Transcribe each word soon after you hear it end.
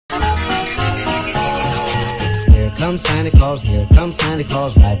comes Santa Claus, here comes Santa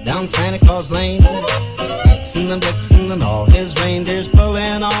Claus, right down Santa Claus Lane. Vixen and Vixen and all his reindeers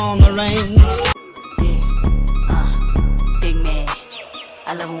pulling on the reins. Big man.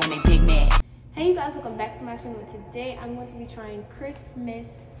 I love it when they big man. Hey you guys, welcome back to my channel. Today I'm going to be trying Christmas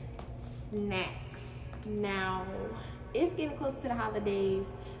snacks. Now, it's getting close to the holidays.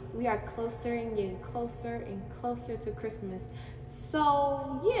 We are closer and getting closer and closer to Christmas.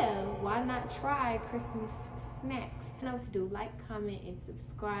 So yeah, why not try Christmas snacks? You know what to do, like, comment, and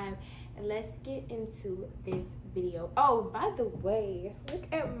subscribe. And let's get into this video. Oh, by the way, look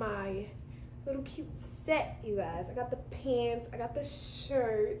at my little cute set, you guys. I got the pants, I got the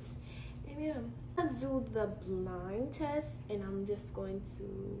shirts, and yeah. I'm gonna do the blind test, and I'm just going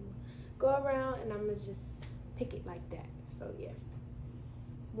to go around and I'm gonna just pick it like that. So yeah.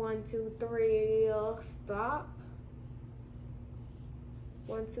 1, 2, 3, stop.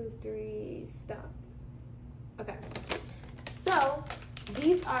 1, 2, 3, stop. Okay. So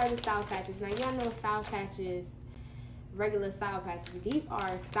these are the Sour Patches. Now y'all know Sour Patches, regular Sour Patches. These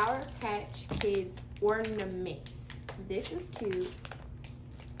are Sour Patch Kids ornaments. This is cute.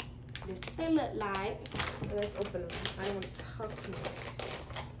 This is what they look like. Let's open them. I don't want to talk too much.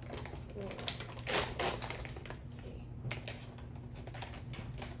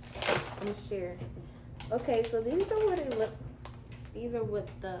 I'm gonna share. Okay, so these are what it look. These are what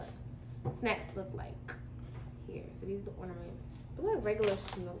the snacks look like here. So these are the ornaments. They're like regular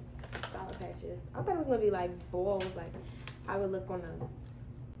Sour Patches. I thought it was gonna be like balls, like how it would look on a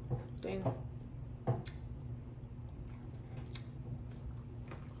thing.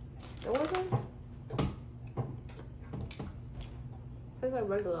 It wasn't. It's like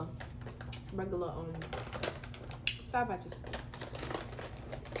regular Sour Patches.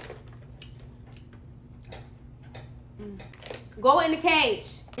 Go in the cage.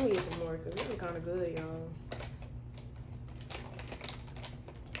 Let me get some more because this is kind of good, y'all.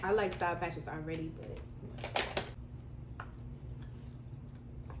 I like Sour Patches already, but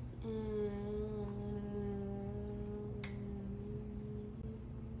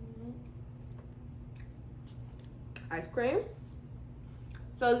ice cream.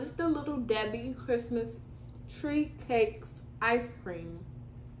 So this is the Little Debbie Christmas Tree Cakes ice cream,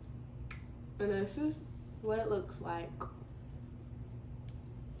 and this is what it looks like.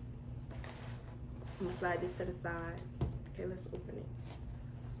 I'm gonna slide this to the side. Okay, let's open it.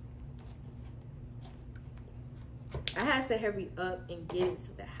 I had to hurry up and get it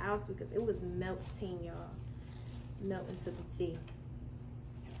to the house because it was melting, y'all. Melting to the tea.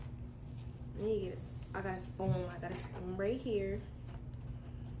 I got a spoon. I got a spoon right here.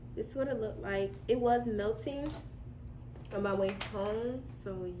 This is what it looked like. It was melting on my way home,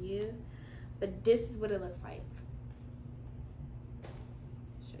 so yeah. But this is what it looks like.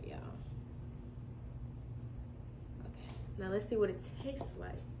 Show y'all. Okay, now let's see what it tastes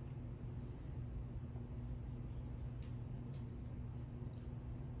like.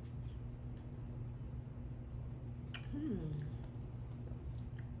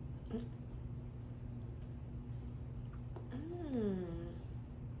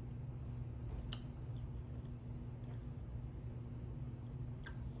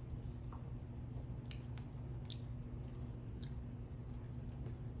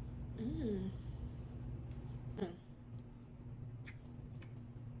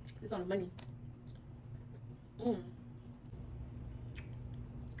 It's on the money.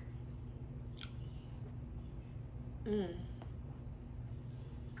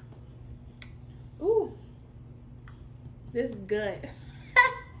 Ooh, this is good.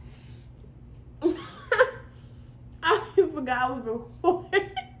 I forgot I was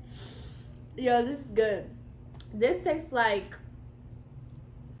recording. Yo, this is good. This tastes like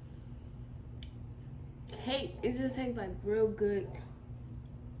cake. It just tastes like real good.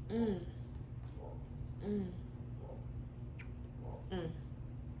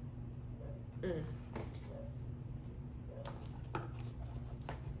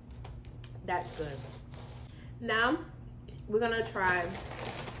 That's good. Now we're gonna try.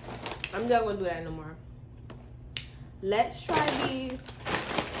 I'm not gonna do that no more. Let's try these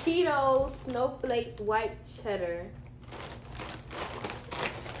Cheetos Snowflakes White Cheddar.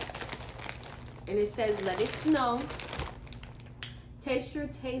 And it says, let it snow. Taste your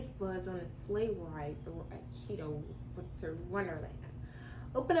taste buds on a sleigh ride through Cheetos with your Wonderland.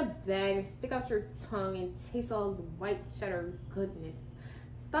 Open a bag and stick out your tongue and taste all the white cheddar goodness.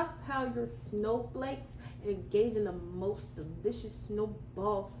 Stockpile your snowflakes and engage in the most delicious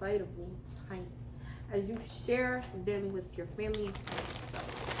snowball fight of all time as you share them with your family and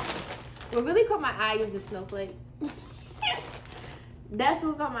friends. What really caught my eye is the snowflake. That's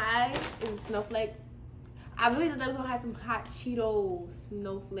what caught my eye, is the snowflake. I really thought they was gonna have some hot Cheeto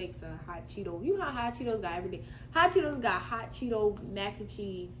snowflakes or hot Cheeto. You know how hot Cheetos got everything. Hot Cheetos got hot Cheeto mac and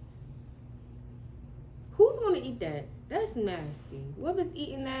cheese. Who's gonna eat that? That's nasty. Whoever's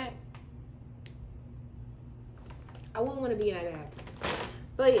eating that, I wouldn't want to be in that bag.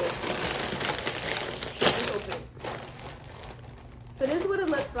 But yeah, let's open it. So this is what it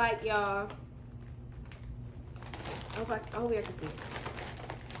looks like, y'all. Okay, I hope y'all can see it.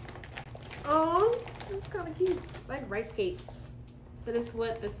 Oh, it's kind of cute, like rice cakes. So this is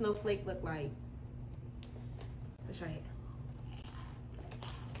what the snowflake look like. Let's try it.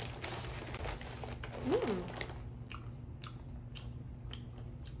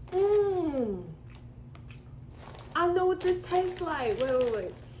 I know what this tastes like.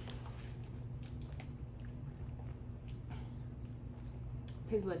 Wait.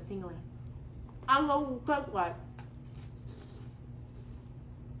 Taste buds tingling. I know what it tastes like.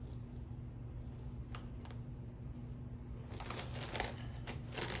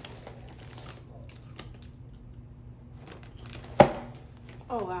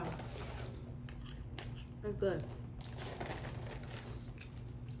 Oh wow, that's good.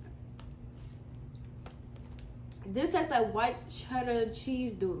 This has like white cheddar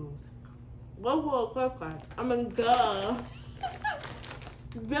cheese doodles. What will it look like? I mean, duh.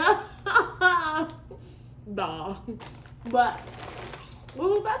 Duh. But what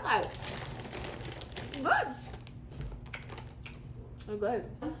was that like? Good. It's good.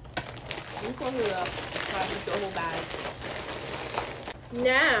 I'm pulling it up so I can eat the whole bag.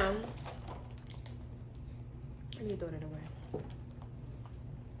 Now, let me throw that away.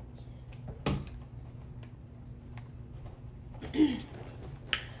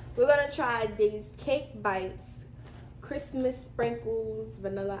 We're gonna try these cake bites, Christmas sprinkles,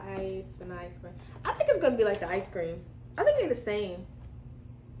 vanilla ice cream. I think it's gonna be like the ice cream. I think they're the same.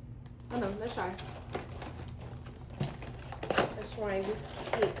 I don't know, let's try. Let's try this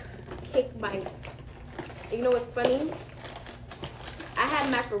cake bites. And you know what's funny? I had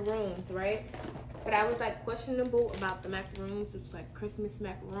macaroons, right? But I was like questionable about the macaroons. It's like Christmas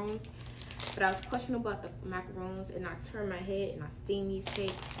macaroons. But I was questionable about the macaroons, and I turned my head and I steamed these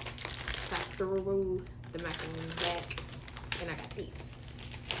cakes. So I threw the macaroons back, and I got these.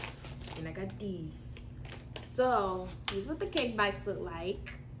 And I got these. So these what the cake bites look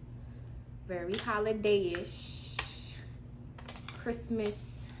like. Very holiday-ish. Christmas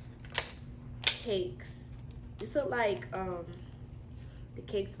cakes. These look like the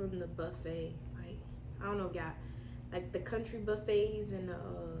cakes from the buffet. Like, I don't know if y'all like the country buffets and the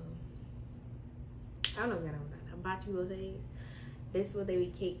I don't know if y'all know that hibachi buffets. This is what they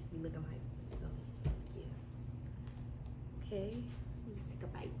be cakes be looking like. So yeah. Okay, let's take a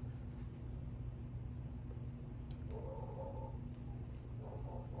bite.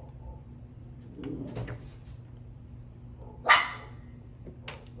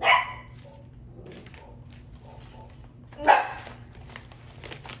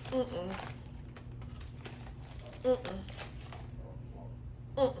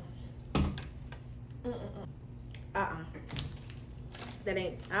 That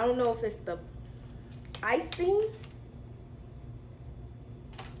ain't, I don't know if it's the icing.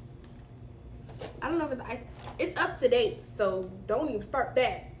 I don't know if it's the icing. It's up to date, so don't even start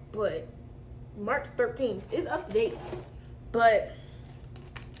that. But March 13th, it's up to date. But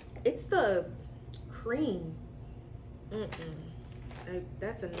it's the cream. Like,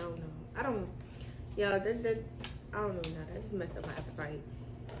 that's a no-no. I don't, y'all, I don't know, that just messed up my appetite.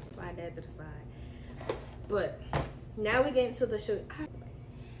 Slide that to the side. But now we get into the sugar.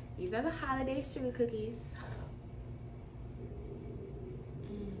 These are the holiday sugar cookies.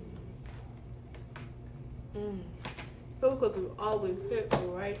 Sugar cookies always hit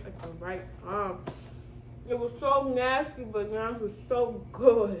right at the right time. It was so nasty, but now it's so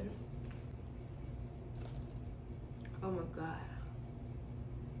good. Oh my god.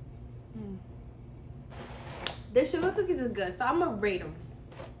 The sugar cookies is good, so I'm gonna rate them.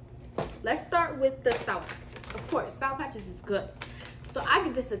 Let's start with the Sour Patches. Of course, Sour Patches is good. So I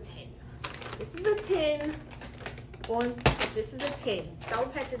give this a 10. This is a 10. This is a 10. Sour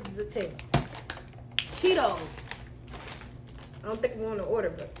Patches is a 10. Cheetos. I don't think we're on the order,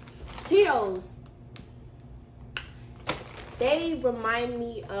 but Cheetos. They remind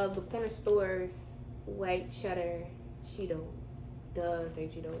me of the corner store's white cheddar Cheetos. Duh, say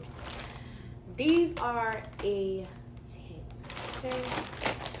Cheetos. These are a 10. Okay.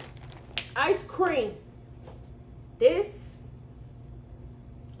 Ice cream. This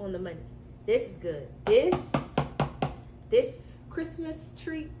on the money. This is good. This Christmas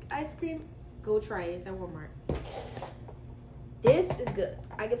treat ice cream, go try it. It's at Walmart. This is good.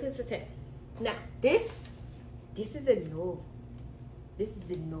 I give this a 10. Now, this This is a no. This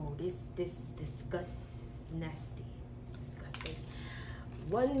is a no. This disgusts nasty. It's disgusting.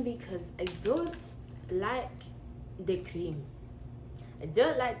 One, because I don't like the cream. I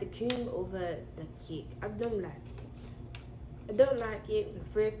don't like the cream over the cake. I don't like it. I don't like it in the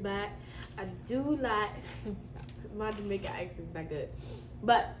first bite. I do like my Jamaican accent is not good,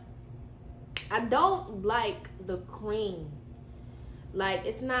 but I don't like the cream. Like,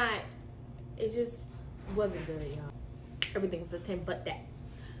 it's not, it just wasn't good, y'all. Everything was a 10 but that.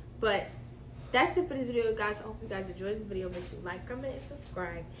 But that's it for this video, guys. I hope you guys enjoyed this video. Make sure you like, comment, and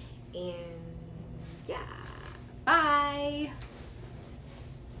subscribe. And yeah, bye.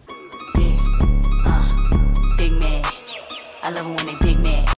 Big man. I love it when they big man.